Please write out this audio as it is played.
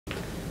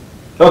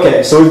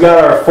Okay, so we've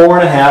got our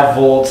 4.5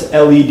 volt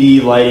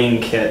LED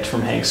lighting kit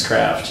from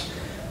Hankscraft.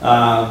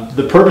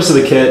 The purpose of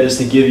the kit is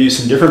to give you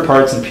some different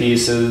parts and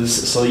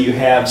pieces so you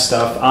have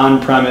stuff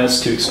on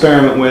premise to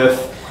experiment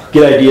with,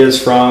 get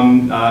ideas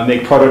from,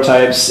 make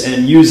prototypes,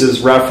 and use as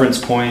reference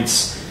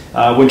points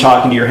when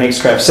talking to your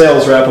Hankscraft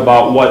sales rep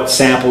about what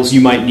samples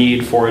you might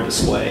need for a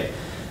display.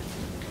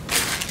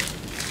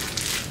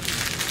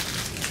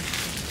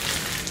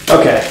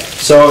 Okay,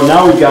 so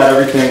now we've got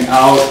everything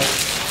out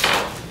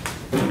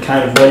and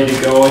kind of ready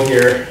to go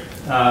here.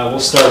 We'll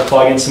start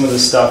plugging some of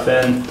this stuff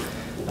in.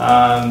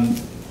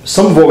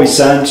 Some of what we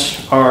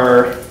sent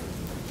are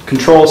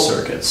control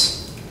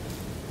circuits,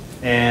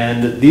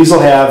 and these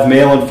will have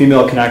male and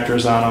female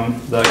connectors on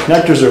them. The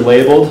connectors are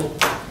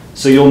labeled,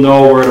 so you'll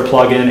know where to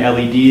plug in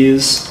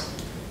LEDs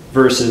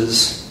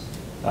versus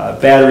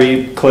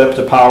battery clip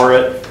to power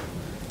it,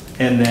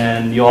 and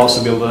then you'll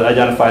also be able to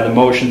identify the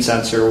motion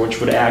sensor, which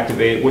would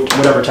activate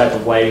whatever type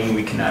of lighting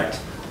we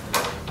connect.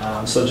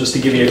 So just to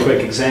give you a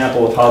quick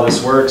example of how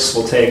this works,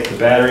 we'll take the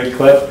battery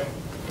clip,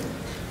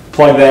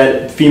 plug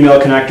that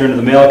female connector into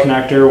the male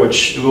connector,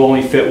 which will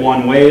only fit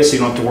one way, so you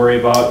don't have to worry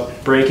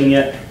about breaking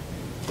it,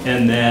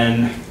 and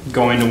then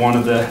go into one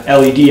of the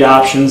LED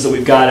options that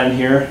we've got in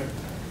here.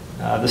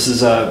 This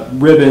is a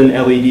ribbon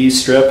LED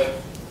strip,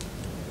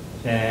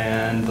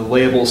 and the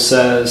label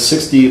says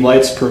 60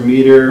 lights per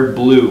meter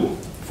blue,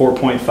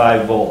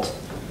 4.5 volt.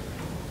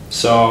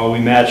 So we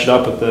match it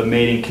up with the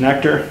mating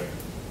connector,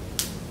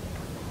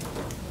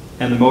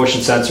 and the motion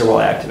sensor will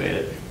activate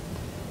it.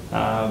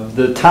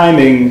 The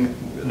timing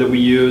that we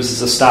use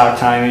is a stock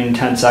timing,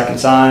 10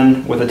 seconds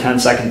on with a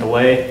 10-second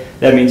delay.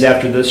 That means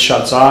after this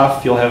shuts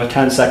off, you'll have a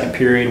 10-second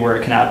period where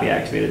it cannot be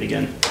activated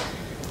again.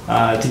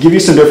 To give you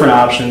some different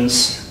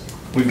options,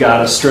 we've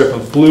got a strip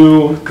of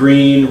blue,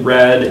 green,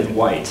 red, and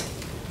white.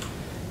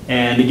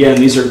 And again,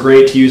 these are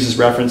great to use as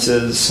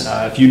references.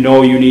 If you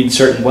know you need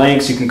certain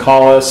lengths, you can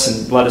call us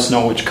and let us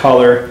know which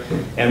color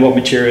and what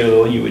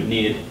material you would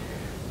need.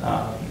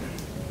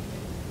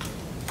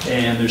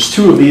 And there's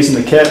 2 of these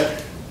in the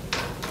kit.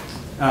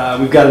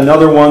 We've got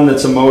another one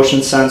that's a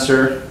motion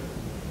sensor,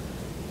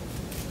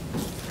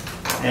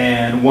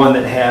 and one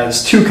that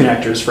has 2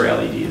 connectors for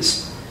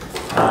LEDs.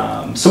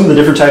 Some of the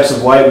different types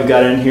of light we've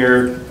got in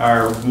here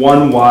are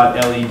 1-watt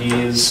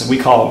LEDs. We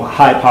call them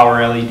high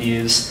power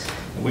LEDs.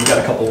 We've got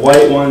a couple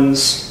white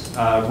ones,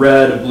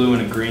 red, a blue,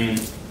 and a green.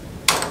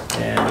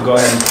 And we'll go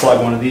ahead and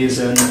plug one of these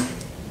in.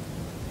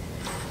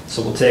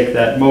 So we'll take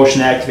that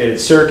motion activated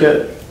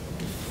circuit,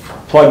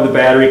 plug the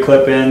battery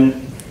clip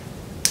in,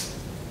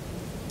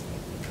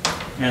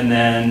 and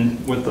then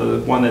with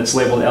the one that's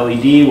labeled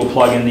LED, we'll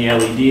plug in the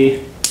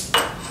LED.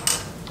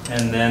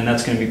 And then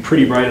that's going to be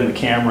pretty bright in the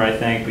camera, I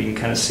think, but you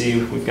can kind of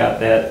see we've got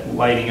that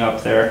lighting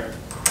up there.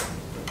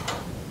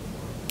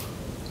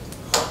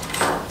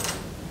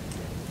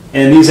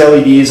 And these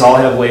LEDs all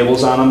have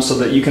labels on them so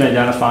that you can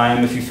identify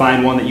them. If you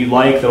find one that you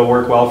like that'll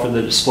work well for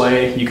the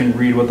display, you can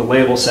read what the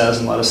label says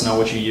and let us know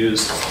what you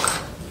used.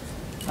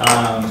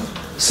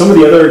 Some of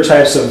the other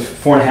types of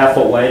 4.5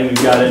 volt lighting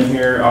we've got in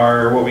here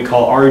are what we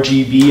call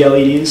RGB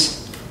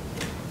LEDs.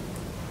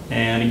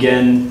 And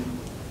again,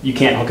 you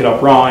can't hook it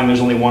up wrong. There's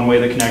only one way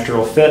the connector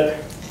will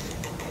fit.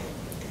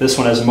 This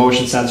one has a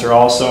motion sensor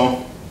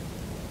also,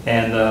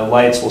 and the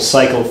lights will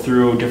cycle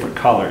through different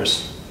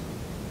colors.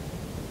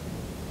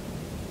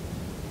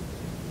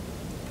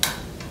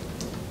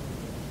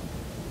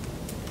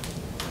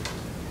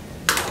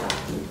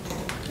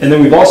 And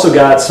then we've also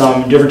got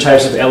some different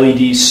types of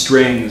LED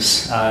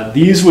strings.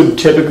 These would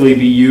typically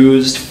be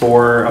used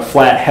for a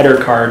flat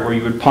header card where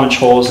you would punch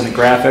holes in a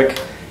graphic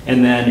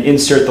and then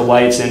insert the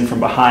lights in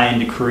from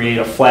behind to create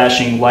a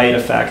flashing light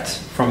effect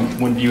from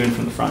when viewing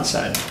from the front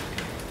side.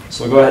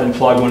 So we'll go ahead and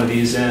plug one of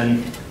these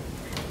in.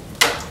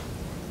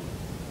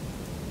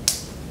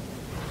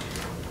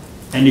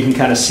 And you can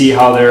kind of see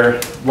how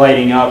they're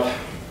lighting up.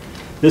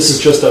 This is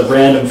just a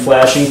random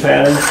flashing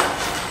pattern.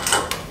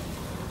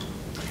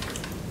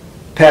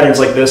 Patterns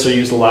like this are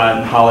used a lot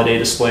in holiday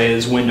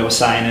displays, window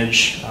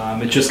signage.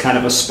 It's just kind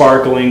of a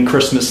sparkling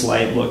Christmas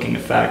light looking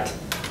effect.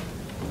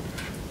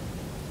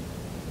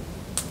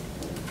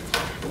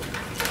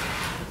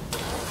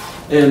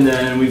 And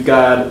then we've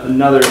got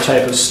another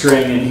type of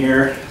string in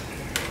here.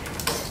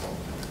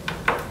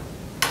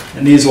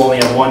 And these will only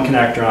have one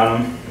connector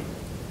on them.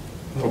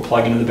 It'll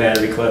plug into the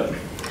battery clip.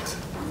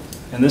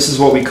 And this is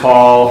what we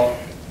call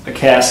a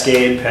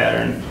cascade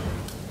pattern.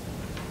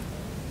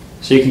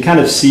 So you can kind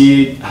of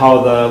see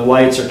how the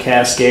lights are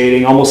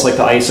cascading, almost like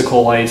the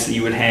icicle lights that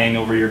you would hang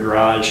over your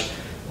garage.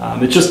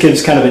 It just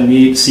gives kind of a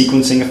neat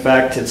sequencing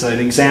effect. It's an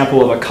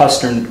example of a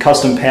custom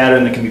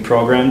pattern that can be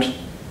programmed.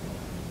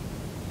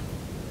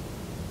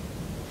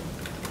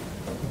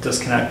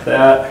 Disconnect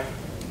that.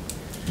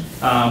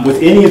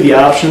 With any of the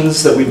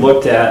options that we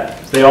looked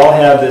at, they all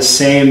have this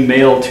same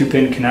male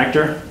 2-pin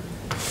connector.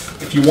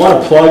 If you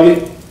want to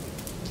plug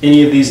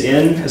any of these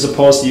in as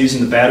opposed to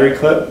using the battery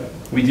clip,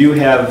 we do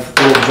have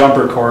little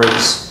jumper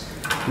cords.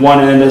 One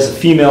end has a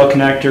female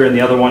connector and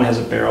the other one has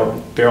a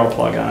barrel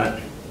plug on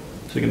it.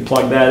 So we can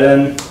plug that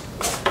in.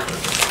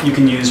 you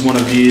can use one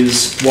of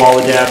these wall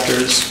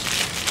adapters.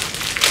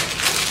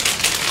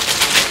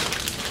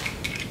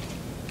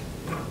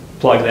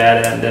 Plug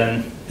that end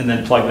in, and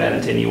then plug that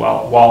into any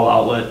wall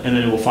outlet, and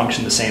then it will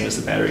function the same as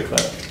the battery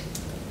clip.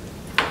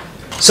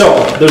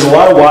 So there's a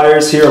lot of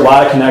wires here, a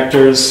lot of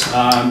connectors.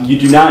 You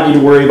do not need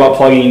to worry about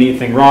plugging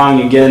anything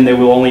wrong. Again, they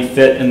will only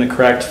fit in the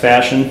correct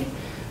fashion.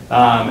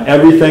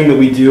 Everything that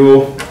we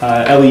do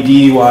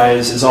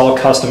LED-wise is all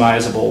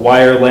customizable.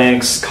 Wire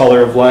lengths,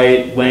 color of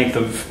light, length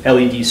of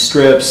LED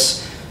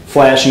strips,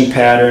 flashing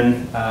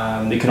pattern,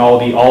 they can all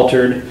be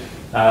altered.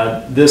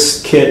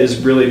 This kit is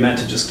really meant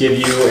to just give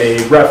you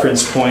a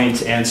reference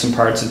point and some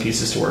parts and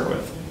pieces to work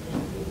with.